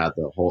 we had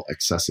the whole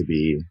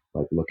accessibility,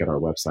 like, look at our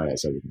website.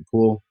 Is everything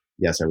cool?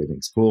 Yes,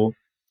 everything's cool.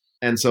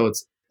 And so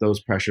it's those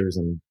pressures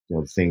and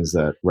things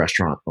that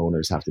restaurant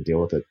owners have to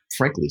deal with that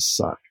frankly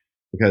suck,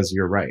 because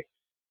you're right.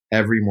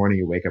 Every morning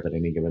you wake up at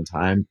any given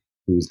time,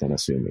 who's going to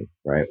sue me,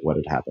 right? What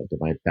had happened? Did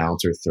my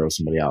bouncer throw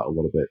somebody out a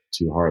little bit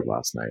too hard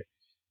last night?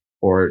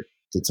 Or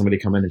did somebody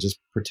come in and just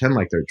pretend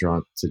like they're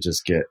drunk to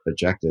just get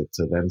ejected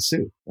to then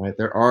sue, right?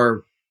 There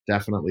are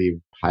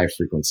definitely high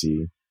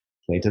frequency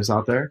plaintiffs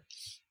out there,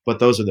 but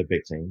those are the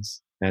big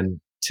things.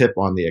 And tip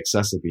on the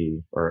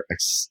accessibility or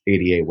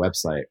ADA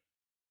website,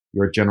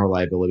 your general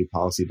liability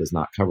policy does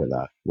not cover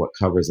that. What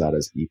covers that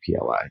is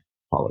EPLI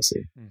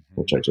policy,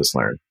 which I just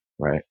learned,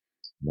 right?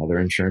 Another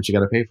insurance you got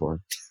to pay for.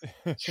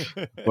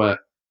 But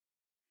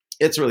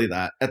it's really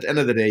that. At the end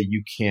of the day,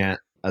 you can't,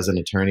 as an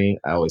attorney,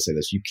 I always say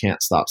this, you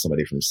can't stop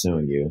somebody from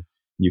suing you.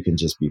 You can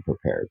just be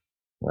prepared,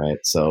 right?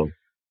 So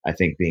I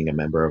think being a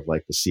member of,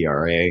 like, the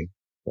CRA,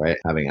 right,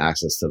 having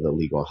access to the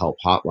legal help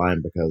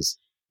hotline, because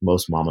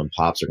most mom and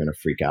pops are going to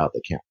freak out. They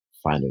can't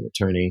find an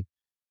attorney.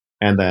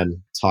 And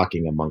then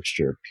talking amongst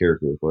your peer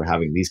group or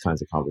having these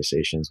kinds of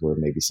conversations where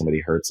maybe somebody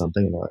heard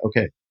something and they're like,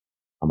 okay,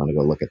 I'm going to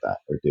go look at that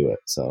or do it.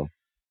 So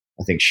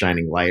I think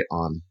shining light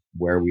on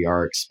where we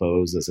are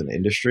exposed as an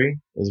industry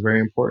is very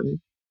important.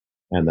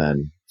 And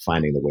then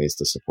finding the ways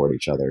to support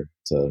each other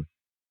to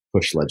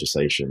push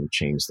legislation,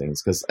 change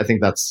things. Because I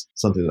think that's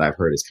something that I've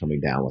heard is coming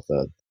down with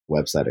the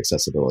website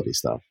accessibility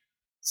stuff.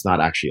 It's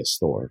not actually a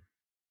store.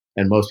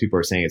 And most people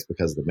are saying it's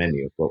because of the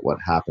menu. But what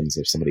happens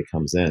if somebody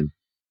comes in?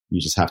 You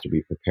just have to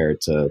be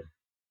prepared to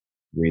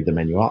read the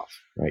menu off,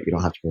 right? You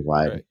don't have to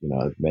provide,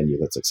 a menu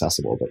that's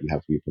accessible, but you have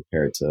to be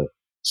prepared to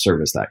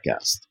service that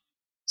guest.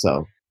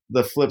 So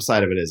the flip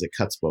side of it is it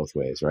cuts both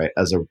ways, right?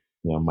 As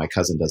my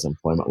cousin does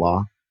employment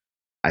law.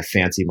 I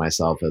fancy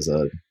myself as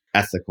a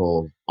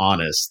ethical,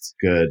 honest,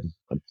 good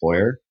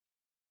employer,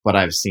 but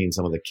I've seen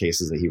some of the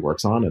cases that he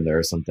works on, and there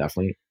are some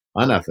definitely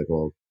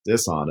unethical,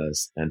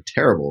 dishonest, and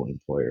terrible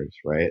employers,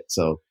 right?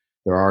 So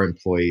there are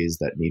employees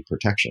that need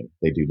protection.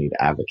 They do need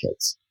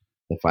advocates.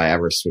 If I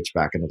ever switch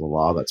back into the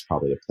law, that's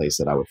probably a place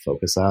that I would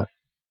focus at,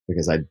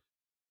 because I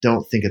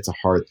don't think it's a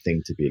hard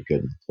thing to be a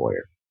good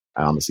employer.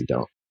 I honestly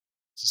don't.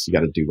 Just, you got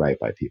to do right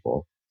by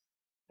people.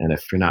 And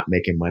if you're not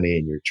making money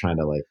and you're trying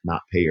to, like,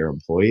 not pay your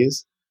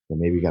employees, then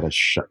maybe you got to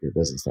shut your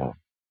business down,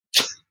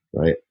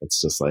 right? It's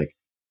just like,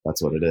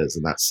 that's what it is.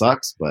 And that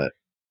sucks, but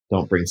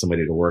don't bring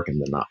somebody to work and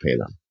then not pay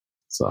them.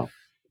 So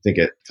I think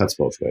it cuts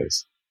both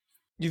ways.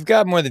 You've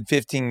got more than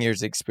 15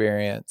 years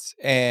experience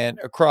and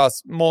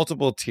across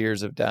multiple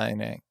tiers of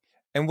dining.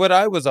 And what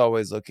I was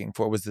always looking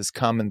for was this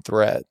common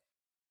thread,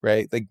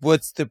 right? Like,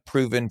 what's the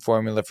proven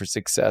formula for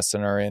success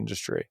in our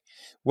industry?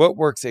 What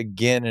works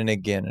again and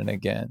again and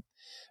again?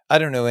 I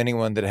don't know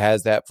anyone that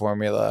has that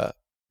formula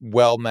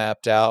well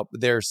mapped out,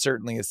 but there are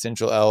certainly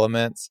essential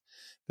elements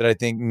that I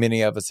think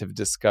many of us have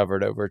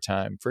discovered over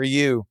time. For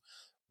you,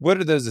 what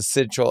are those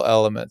essential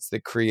elements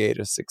that create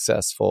a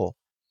successful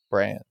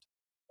brand?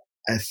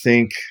 I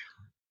think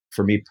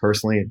for me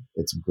personally,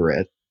 it's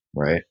grit,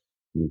 right?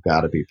 You've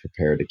got to be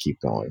prepared to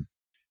keep going.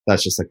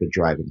 That's just like the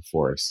driving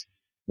force.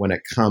 When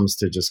it comes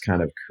to just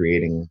kind of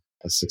creating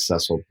a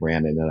successful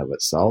brand in and of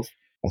itself,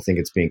 I think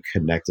it's being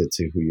connected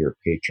to who your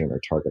patron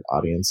or target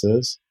audience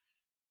is.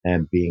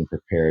 and being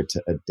prepared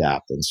to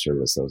adapt and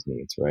service those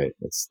needs, right?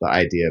 It's the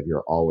idea of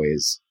you're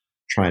always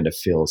trying to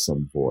fill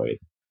some void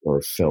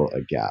or fill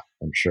a gap.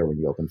 I'm sure when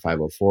you opened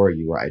 504,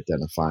 you were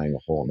identifying a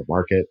hole in the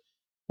market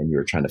and you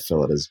were trying to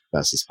fill it as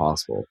best as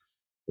possible.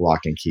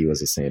 Lock and Key was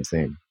the same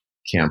thing.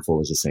 Camphor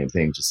was the same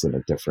thing, just in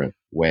a different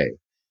way.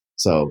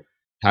 So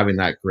having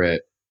that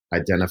grit,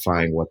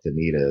 identifying what the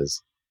need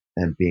is,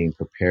 and being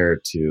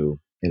prepared to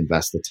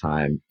invest the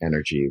time,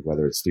 energy,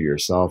 whether it's through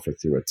yourself or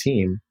through a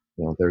team.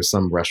 There's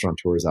some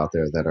restaurateurs out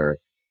there that are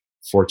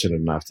fortunate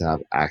enough to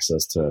have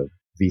access to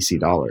VC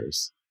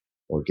dollars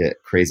or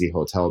get crazy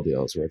hotel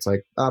deals where it's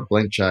like,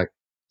 blank check,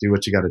 do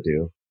what you got to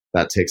do.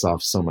 That takes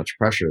off so much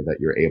pressure that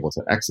you're able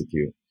to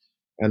execute.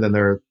 And then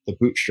there are the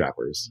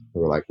bootstrappers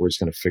who are like, we're just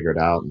going to figure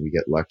it out and we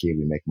get lucky,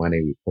 we make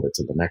money, we put it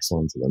to the next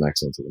one, to the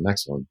next one, to the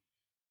next one.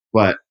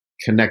 But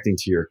connecting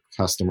to your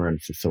customer and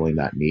fulfilling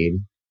that need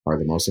are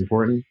the most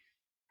important.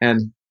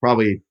 And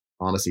probably,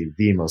 honestly,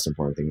 the most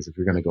important thing is if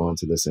you're going to go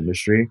into this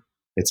industry,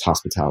 it's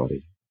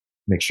hospitality.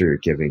 Make sure you're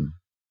giving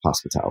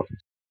hospitality,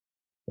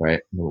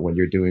 right? When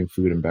you're doing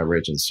food and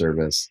beverage and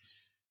service,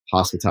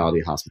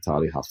 hospitality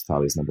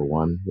is number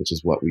one, which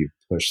is what we've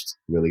pushed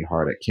really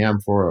hard at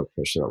Camphor. I've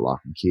pushed it at Lock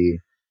and Key.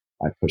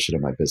 I push it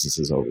in my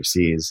businesses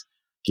overseas,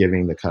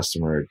 giving the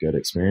customer a good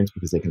experience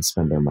because they can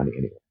spend their money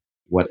anywhere.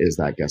 What is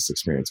that guest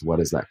experience? What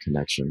is that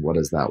connection? What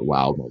is that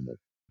wow moment?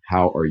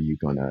 How are you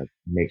going to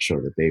make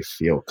sure that they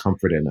feel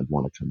comforted and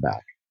want to come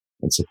back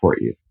and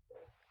support you?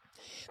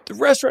 The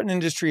restaurant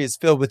industry is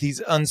filled with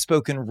these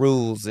unspoken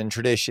rules and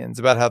traditions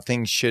about how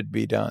things should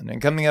be done.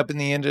 And coming up in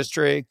the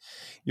industry,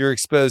 you're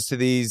exposed to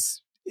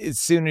these as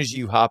soon as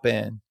you hop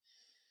in.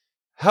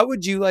 How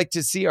would you like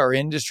to see our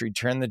industry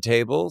turn the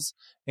tables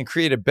and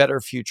create a better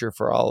future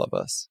for all of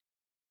us?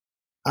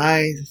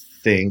 I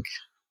think,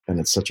 and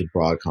it's such a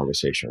broad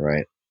conversation,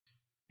 right?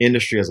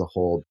 Industry as a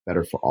whole,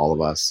 better for all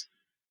of us.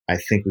 I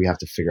think we have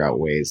to figure out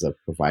ways of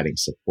providing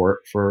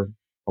support for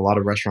a lot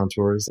of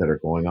restaurateurs that are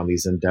going on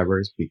these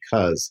endeavors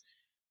because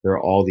there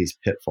are all these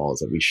pitfalls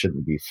that we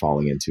shouldn't be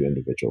falling into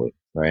individually,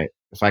 right?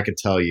 If I could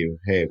tell you,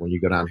 hey, when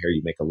you go down here,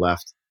 you make a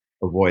left,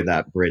 avoid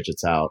that bridge,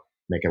 it's out,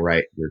 make a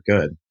right, you're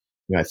good.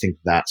 I think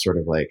that sort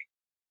of like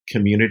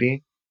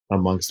community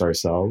amongst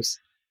ourselves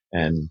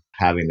and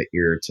having the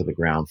ear to the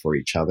ground for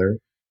each other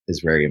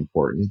is very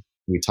important.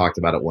 We talked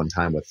about it one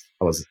time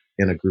I was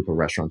in a group of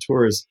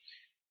restaurateurs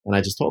and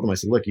I just told them, I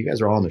said, look, you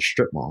guys are all in the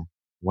strip mall.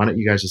 Why don't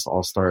you guys just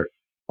all start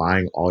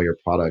buying all your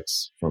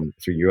products for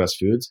US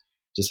Foods?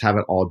 Just have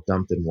it all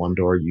dumped in one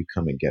door. You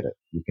come and get it.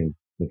 You can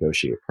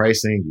negotiate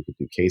pricing. You can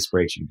do case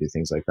breaks. You can do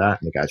things like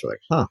that. And the guys were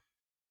like,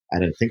 I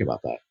didn't think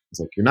about that. It's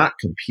like, you're not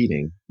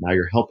competing. Now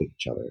you're helping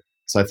each other.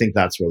 So I think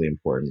that's really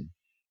important.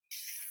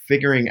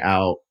 Figuring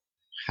out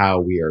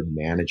how we are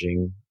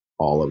managing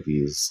all of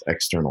these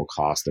external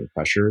costs and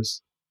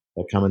pressures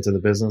that come into the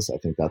business, I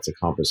think that's a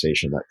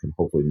conversation that can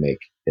hopefully make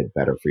it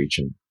better for each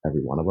and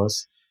every one of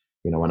us.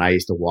 When I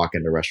used to walk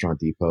into Restaurant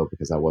Depot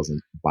because I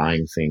wasn't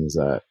buying things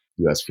at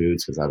US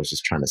Foods because I was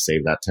just trying to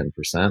save that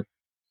 10%,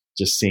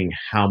 just seeing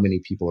how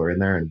many people are in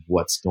there and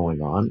what's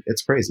going on,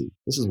 it's crazy.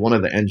 This is one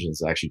of the engines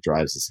that actually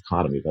drives this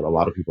economy that a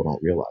lot of people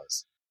don't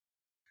realize.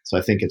 So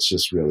I think it's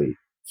just really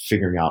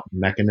figuring out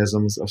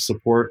mechanisms of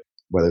support,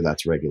 whether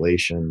that's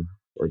regulation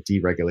or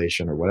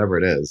deregulation or whatever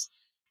it is.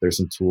 There's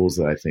some tools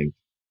that I think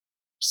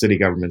city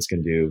governments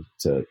can do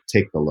to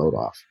take the load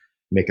off,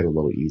 make it a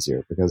little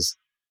easier. Because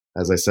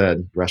as I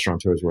said,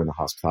 restaurateurs were in the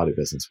hospitality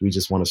business. We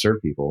just want to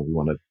serve people. We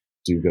want to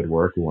do good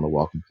work. We want to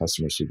welcome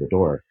customers through the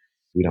door.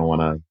 We don't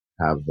want to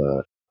have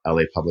the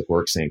LA Public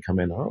Works saying, come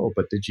in,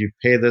 but did you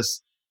pay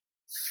this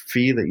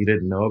fee that you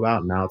didn't know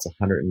about? Now it's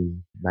 $195,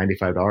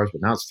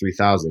 but now it's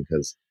 $3,000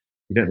 because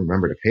you didn't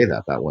remember to pay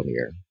that 1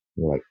 year.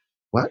 You're like,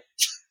 what?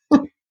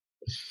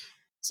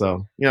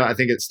 So, I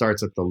think it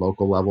starts at the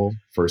local level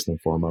first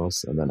and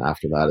foremost. And then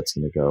after that, it's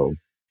going to go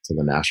to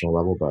the national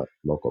level, but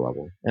local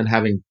level. And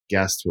having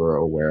guests who are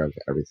aware of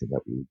everything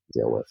that we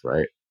deal with,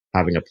 right?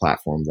 Having a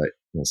platform that,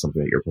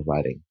 something that you're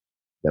providing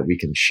that we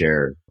can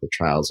share the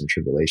trials and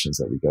tribulations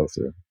that we go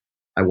through.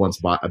 I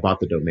bought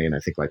the domain, I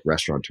think like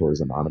Restaurateurs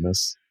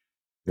Anonymous,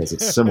 because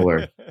it's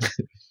similar.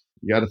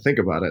 You got to think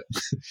about it.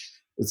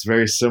 It's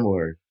very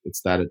similar.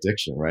 It's that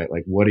addiction, right?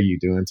 Like, what are you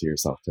doing to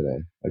yourself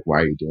today? Like,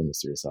 why are you doing this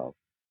to yourself?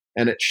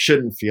 And it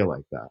shouldn't feel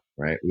like that,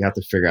 right? We have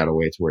to figure out a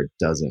way to where it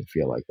doesn't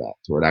feel like that,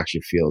 to where it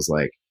actually feels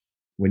like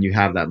when you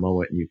have that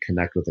moment and you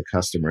connect with a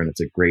customer and it's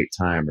a great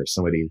time, or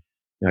somebody,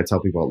 I tell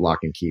people at Lock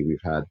and Key,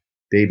 we've had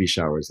baby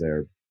showers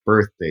there,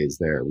 birthdays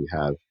there, we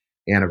have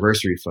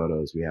anniversary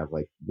photos, we have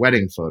like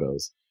wedding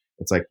photos.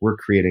 It's like we're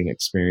creating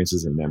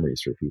experiences and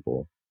memories for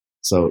people.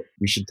 So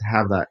we should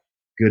have that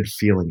good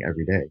feeling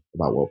every day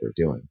about what we're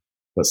doing.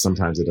 But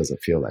sometimes it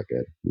doesn't feel that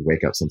good. You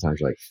wake up,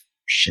 sometimes you're like,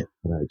 shit,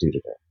 what did I do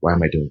today? Why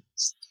am I doing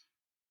this?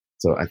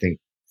 So I think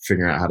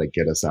figuring out how to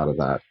get us out of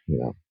that,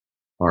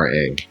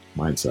 RA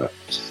mindset.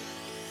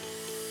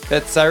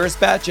 That's Cyrus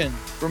Batchin.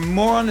 For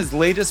more on his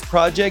latest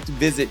project,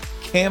 visit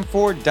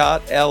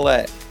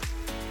camphor.la.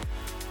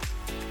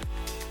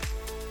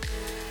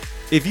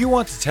 If you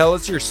want to tell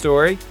us your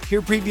story,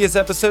 hear previous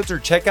episodes, or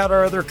check out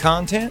our other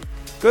content,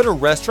 go to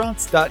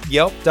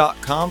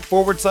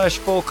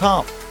restaurants.yelp.com/full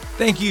comp.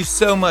 Thank you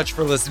so much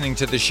for listening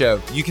to the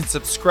show. You can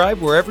subscribe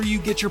wherever you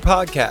get your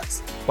podcasts.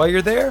 While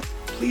you're there,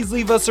 please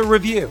leave us a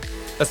review.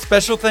 A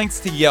special thanks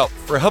to Yelp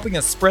for helping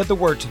us spread the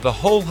word to the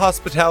whole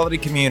hospitality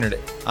community.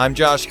 I'm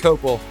Josh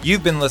Copel.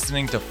 You've been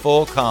listening to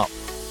Full Comp.